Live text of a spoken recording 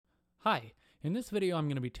Hi, in this video I'm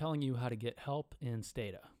going to be telling you how to get help in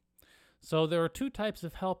Stata. So there are two types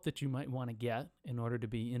of help that you might want to get in order to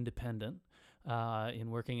be independent in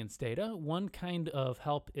working in Stata. One kind of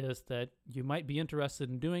help is that you might be interested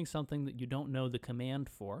in doing something that you don't know the command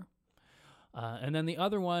for. And then the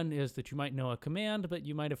other one is that you might know a command, but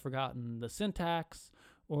you might have forgotten the syntax,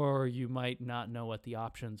 or you might not know what the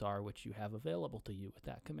options are which you have available to you with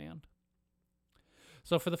that command.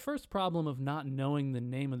 So for the first problem of not knowing the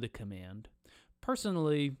name of the command,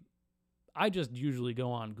 personally, I just usually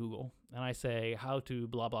go on Google and I say how to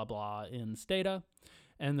blah, blah, blah in Stata.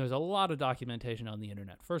 And there's a lot of documentation on the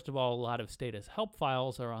internet. First of all, a lot of Stata's help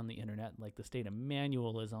files are on the internet, like the Stata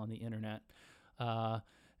manual is on the internet.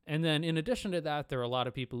 And then in addition to that, there are a lot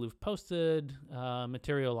of people who've posted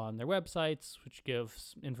material on their websites, which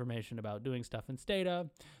gives information about doing stuff in Stata.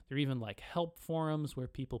 There are even like help forums where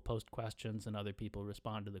people post questions and other people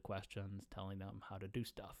respond to the questions, telling them how to do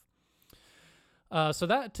stuff. So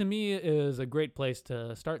that to me is a great place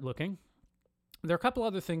to start looking. There are a couple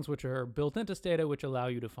other things which are built into Stata which allow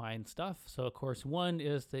you to find stuff. So of course, one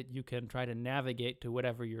is that you can try to navigate to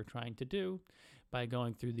whatever you're trying to do by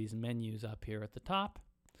going through these menus up here at the top.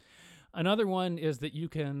 Another one is that you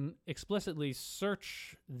can explicitly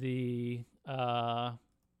search the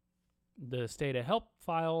Stata help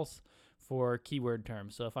files for keyword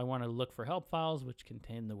terms. So if I want to look for help files which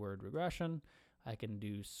contain the word regression, I can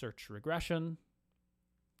do search regression.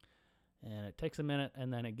 And it takes a minute,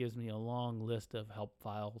 and then it gives me a long list of help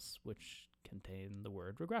files which contain the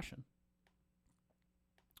word regression.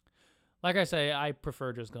 Like I say, I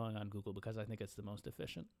prefer just going on Google because I think it's the most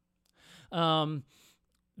efficient. So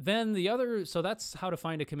that's how to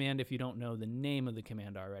find a command if you don't know the name of the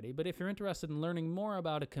command already. But if you're interested in learning more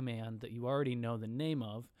about a command that you already know the name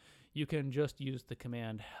of, you can just use the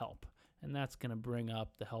command help. And that's going to bring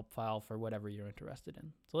up the help file for whatever you're interested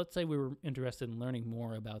in. So let's say we were interested in learning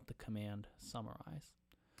more about the command summarize.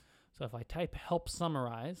 So if I type help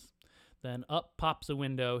summarize, then up pops a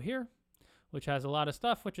window here, which has a lot of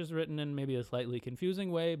stuff which is written in maybe a slightly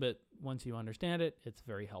confusing way, but once you understand it, it's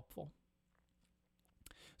very helpful.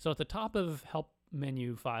 So at the top of help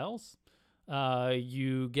menu files,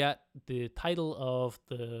 you get the title of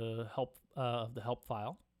the help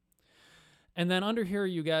file. And then under here,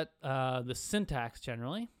 you get the syntax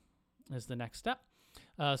generally is the next step.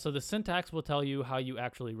 So the syntax will tell you how you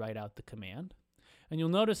actually write out the command. And you'll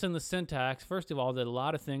notice in the syntax, first of all, that a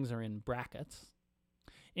lot of things are in brackets.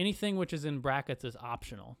 Anything which is in brackets is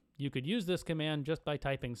optional. You could use this command just by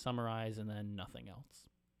typing summarize and then nothing else.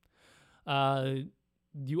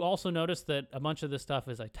 You also notice that a bunch of this stuff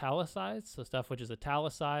is italicized. So stuff which is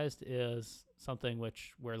italicized is something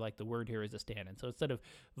where like the word here is a stand-in. So instead of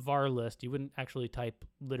var list, you wouldn't actually type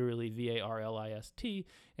literally varlist.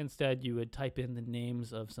 Instead, you would type in the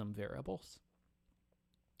names of some variables.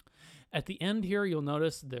 At the end here, you'll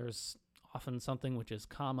notice there's often something which is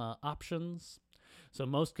comma options. So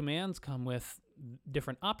most commands come with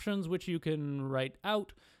different options which you can write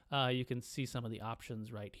out. You can see some of the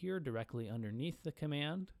options right here directly underneath the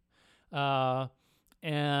command.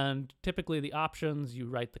 And typically the options, you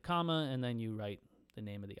write the comma and then you write the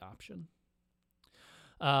name of the option.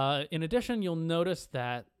 In addition, you'll notice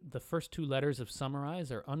that the first two letters of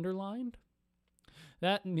summarize are underlined.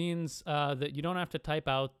 That means that you don't have to type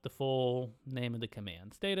out the full name of the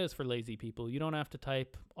command. Stata is for lazy people. You don't have to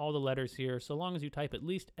type all the letters here. So long as you type at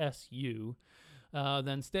least SU,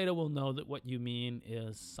 then Stata will know that what you mean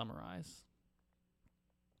is summarize.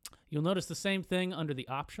 You'll notice the same thing under the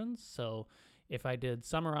options. So if I did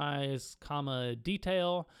summarize, comma,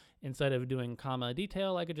 detail, instead of doing comma,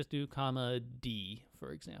 detail, I could just do comma, D,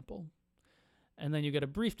 for example. And then you get a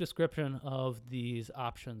brief description of these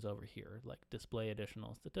options over here, like display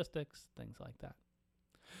additional statistics, things like that.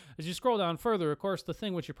 As you scroll down further, of course, the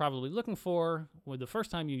thing which you're probably looking for the first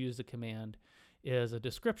time you use the command is a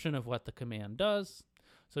description of what the command does.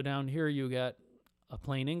 So down here you get a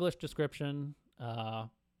plain English description.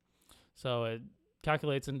 So it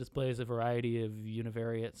calculates and displays a variety of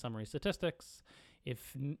univariate summary statistics.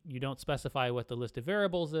 If you don't specify what the list of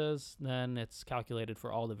variables is, then it's calculated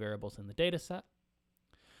for all the variables in the data set.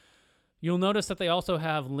 You'll notice that they also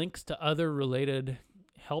have links to other related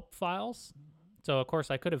help files. So of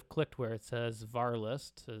course I could have clicked where it says var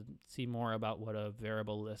list to see more about what a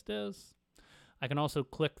variable list is. I can also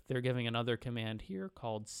click, they're giving another command here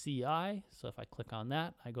called CI. So if I click on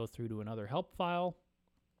that, I go through to another help file.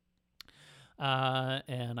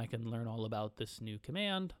 And I can learn all about this new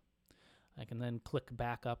command. I can then click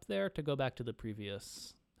back up there to go back to the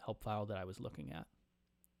previous help file that I was looking at.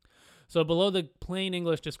 So below the plain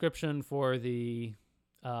English description for the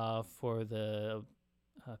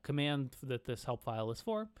command that this help file is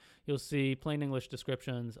for, you'll see plain English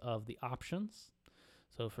descriptions of the options.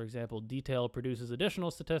 So, for example, detail produces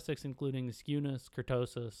additional statistics, including the skewness,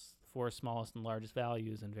 kurtosis, four smallest and largest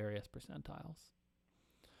values, and various percentiles.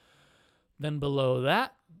 Then below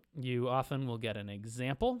that, you often will get an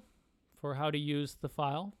example for how to use the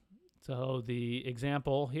file. So the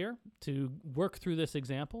example here, to work through this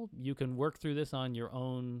example, you can work through this on your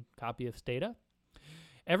own copy of Stata.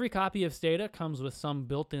 Every copy of Stata comes with some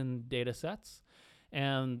built-in data sets,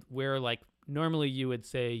 and where like normally you would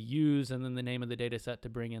say use and then the name of the data set to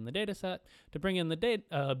bring in the data set. To bring in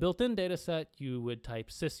the built-in data set, you would type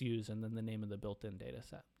sysuse and then the name of the built-in data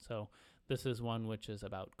set. So this is one which is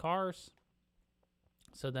about cars.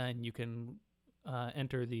 So then you can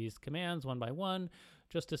enter these commands one by one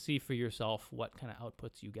just to see for yourself what kind of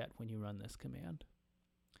outputs you get when you run this command.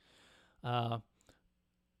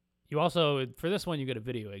 You also, for this one, you get a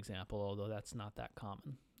video example, although that's not that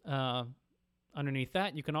common. Underneath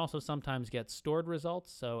that, you can also sometimes get stored results.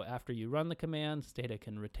 So after you run the command, Stata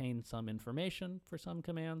can retain some information for some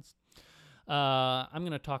commands. I'm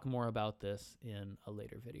going to talk more about this in a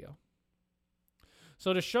later video.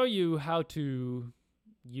 So to show you how to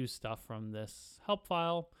use stuff from this help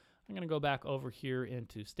file, I'm going to go back over here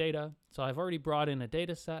into Stata. So I've already brought in a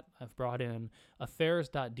data set. I've brought in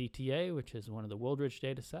affairs.dta, which is one of the Wooldridge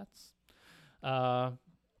data sets.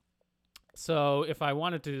 So if I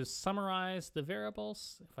wanted to summarize the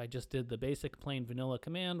variables, if I just did the basic plain vanilla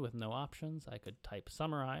command with no options, I could type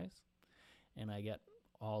summarize, and I get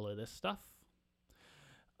all of this stuff.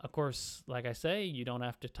 Of course, like I say, you don't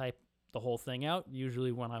have to type the whole thing out.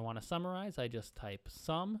 Usually when I want to summarize, I just type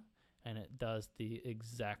sum, and it does the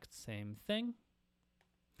exact same thing.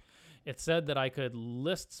 It said that I could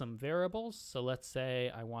list some variables. So let's say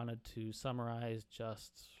I wanted to summarize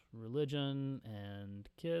just religion and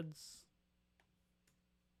kids.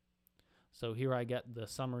 So here I get the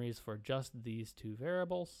summaries for just these two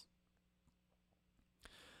variables.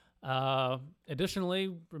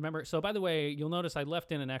 Additionally, remember, so by the way, you'll notice I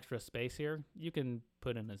left in an extra space here. You can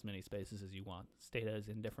put in as many spaces as you want. Stata is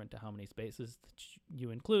indifferent to how many spaces that you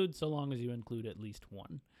include, so long as you include at least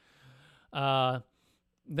one.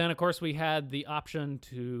 Then, of course, we had the option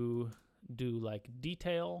to do like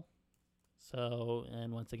detail. So,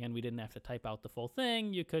 and once again, we didn't have to type out the full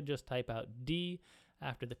thing. You could just type out D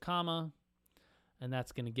after the comma, and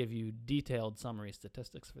that's going to give you detailed summary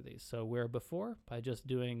statistics for these. So where before, by just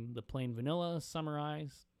doing the plain vanilla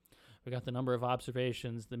summarize, we got the number of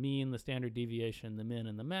observations, the mean, the standard deviation, the min,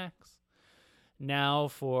 and the max. Now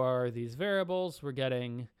for these variables, we're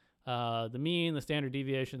getting the mean, the standard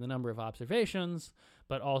deviation, the number of observations,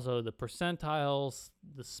 but also the percentiles,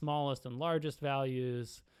 the smallest and largest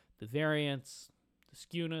values, the variance, the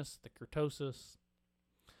skewness, the kurtosis.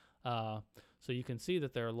 So you can see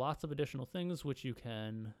that there are lots of additional things which you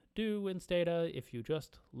can do in Stata if you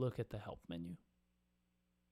just look at the help menu.